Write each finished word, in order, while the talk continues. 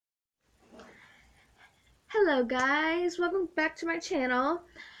Hello guys, welcome back to my channel.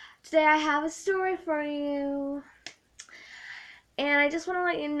 Today I have a story for you. And I just want to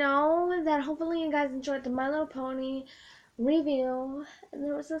let you know that hopefully you guys enjoyed the My Little Pony review. And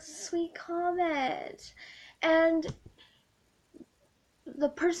there was a sweet comment. And the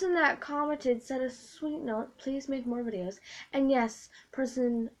person that commented said a sweet note, please make more videos. And yes,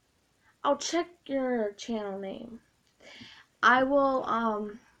 person, I'll check your channel name. I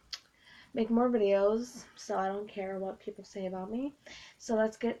will make more videos, so I don't care what people say about me. So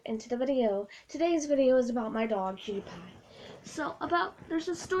let's get into the video. Today's video is about my dog, Cutie Pie. So there's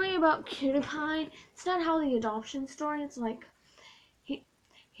a story about Cutie Pie. It's not how the adoption story, it's like,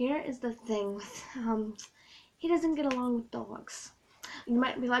 here is the thing with, he doesn't get along with dogs. You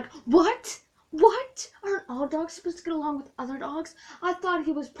might be like, what? What? Aren't all dogs supposed to get along with other dogs? I thought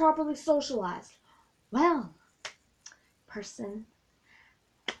he was properly socialized. Well, person,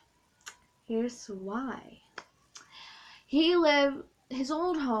 here's why. His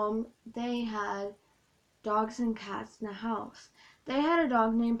old home, they had dogs and cats in the house. They had a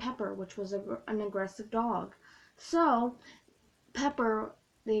dog named Pepper, which was an aggressive dog. So, Pepper,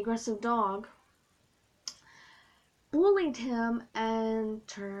 the aggressive dog, bullied him and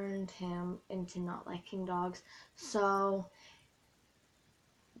turned him into not liking dogs. So,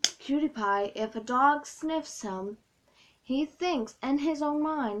 Cutie Pie, if a dog sniffs him, he thinks in his own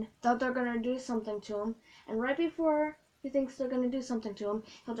mind that they're going to do something to him. And right before he thinks they're going to do something to him,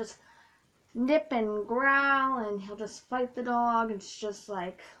 he'll just nip and growl and he'll just fight the dog. It's just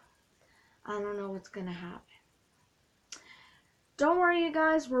like, I don't know what's going to happen. Don't worry, you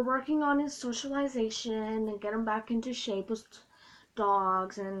guys. We're working on his socialization and get him back into shape with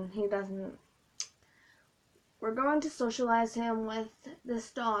dogs. And we're going to socialize him with this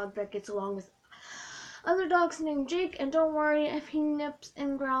dog that gets along with other dogs named Jake. And don't worry, if he nips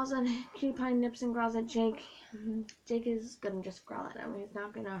and growls at Cutie Pie nips and growls at Jake, Jake is gonna just growl at him. He's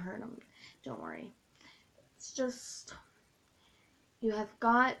not gonna hurt him. Don't worry. It's just, you have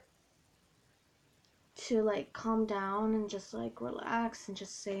got to like calm down and just like relax and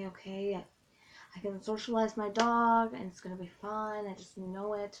just say, okay, I can socialize my dog and it's gonna be fun. I just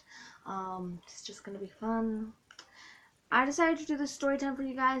know it. It's just gonna be fun. I decided to do this story time for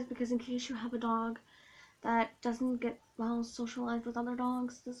you guys because in case you have a dog that doesn't get well socialized with other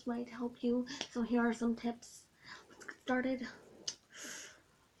dogs, this might help you. So here are some tips. Let's get started.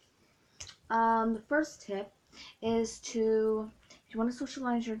 The first tip is if you want to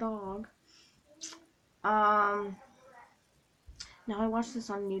socialize your dog, now I watched this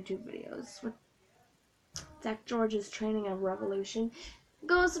on YouTube videos with Zach George's Training of Revolution.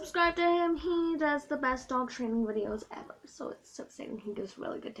 Go subscribe to him. He does the best dog training videos ever. So it's so exciting. He gives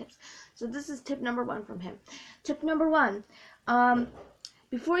really good tips. So this is tip number 1 from him. Tip number 1,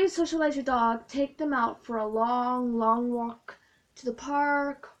 before you socialize your dog, take them out for a long walk to the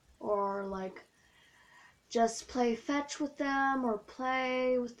park, or like just play fetch with them or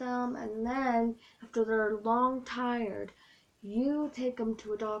play with them, and then after they're long tired, you take them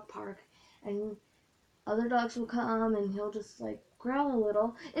to a dog park and other dogs will come and he'll just like growl a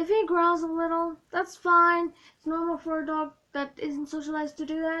little. If he growls a little, that's fine. It's normal for a dog that isn't socialized to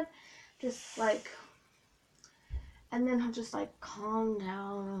do that. Just like, and then he'll just like calm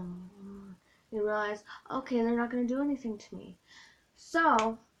down. You realize, okay, they're not going to do anything to me.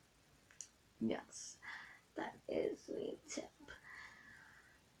 So, yes, that is the tip.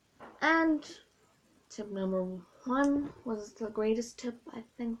 And tip number 1 was the greatest tip I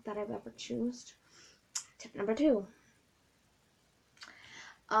think that I've ever chosen. Tip number 2.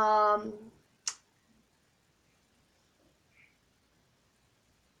 I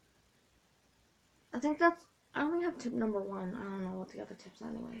only have tip number 1. I don't know what the other tips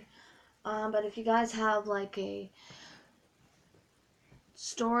anyway. But if you guys have like a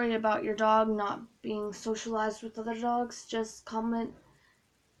story about your dog not being socialized with other dogs, just comment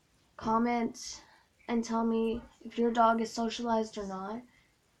and tell me if your dog is socialized or not.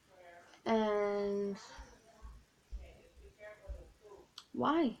 And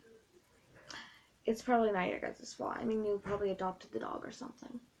why? It's probably not your guys' fault. I mean, you probably adopted the dog or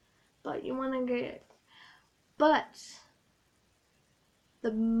something. But you want to get... But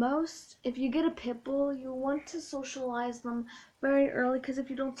if you get a pit bull, you want to socialize them very early, because if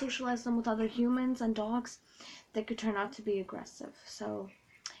you don't socialize them with other humans and dogs, they could turn out to be aggressive. So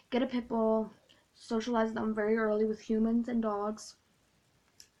get a pit bull, socialize them very early with humans and dogs,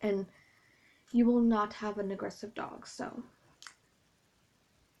 and you will not have an aggressive dog. So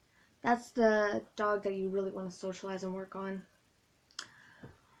that's the dog that you really want to socialize and work on.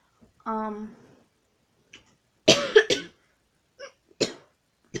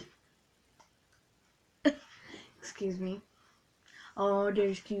 excuse me. Oh,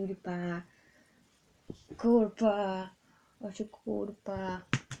 there's Cutie Pie. Cutie Pie. What's a Cutie Pie?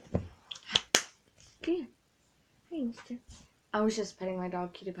 Here. Hey, mister. I was just petting my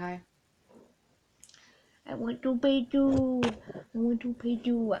dog, Cutie Pie. I want to pay you. I want to pay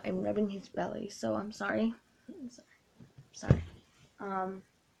you. I'm rubbing his belly, so I'm sorry. Sorry. I'm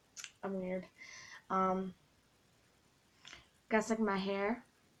weird. Guys, like my hair,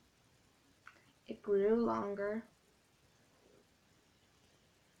 it grew longer.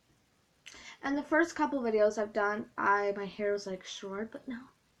 And the first couple videos I've done, my hair was like short, but no,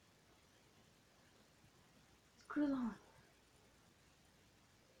 it grew long.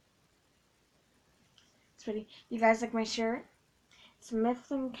 It's pretty. You guys like my shirt? It's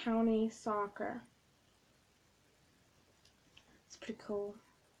Mifflin County Soccer. It's pretty cool.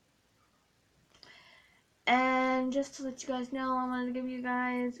 And just to let you guys know, I want to give you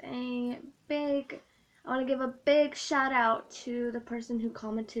guys I want to give a big shout out to the person who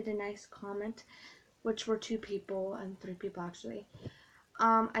commented a nice comment, which were 2 people and 3 people actually.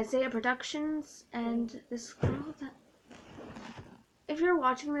 Isaiah Productions and this girl that, if you're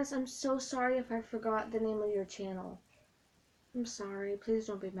watching this, I'm so sorry if I forgot the name of your channel. I'm sorry. Please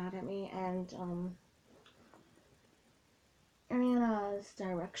don't be mad at me. And Ariana's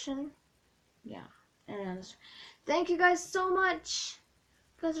direction. Yeah. And thank you guys so much.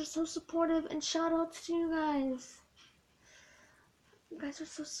 You guys are so supportive, and shout outs to you guys. You guys are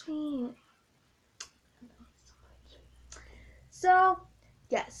so sweet. So,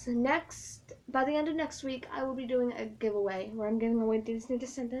 yes, by the end of next week, I will be doing a giveaway where I'm giving away Disney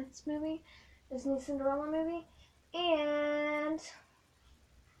Descendants movie, Disney Cinderella movie, and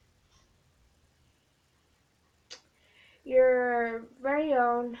your very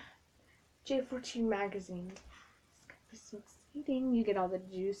own J14 magazine. It's so exciting. You get all the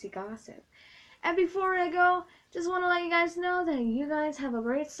juicy gossip. And before I go, just want to let you guys know that you guys have a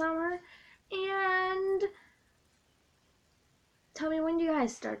great summer, and tell me when you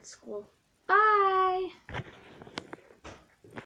guys start school. Bye!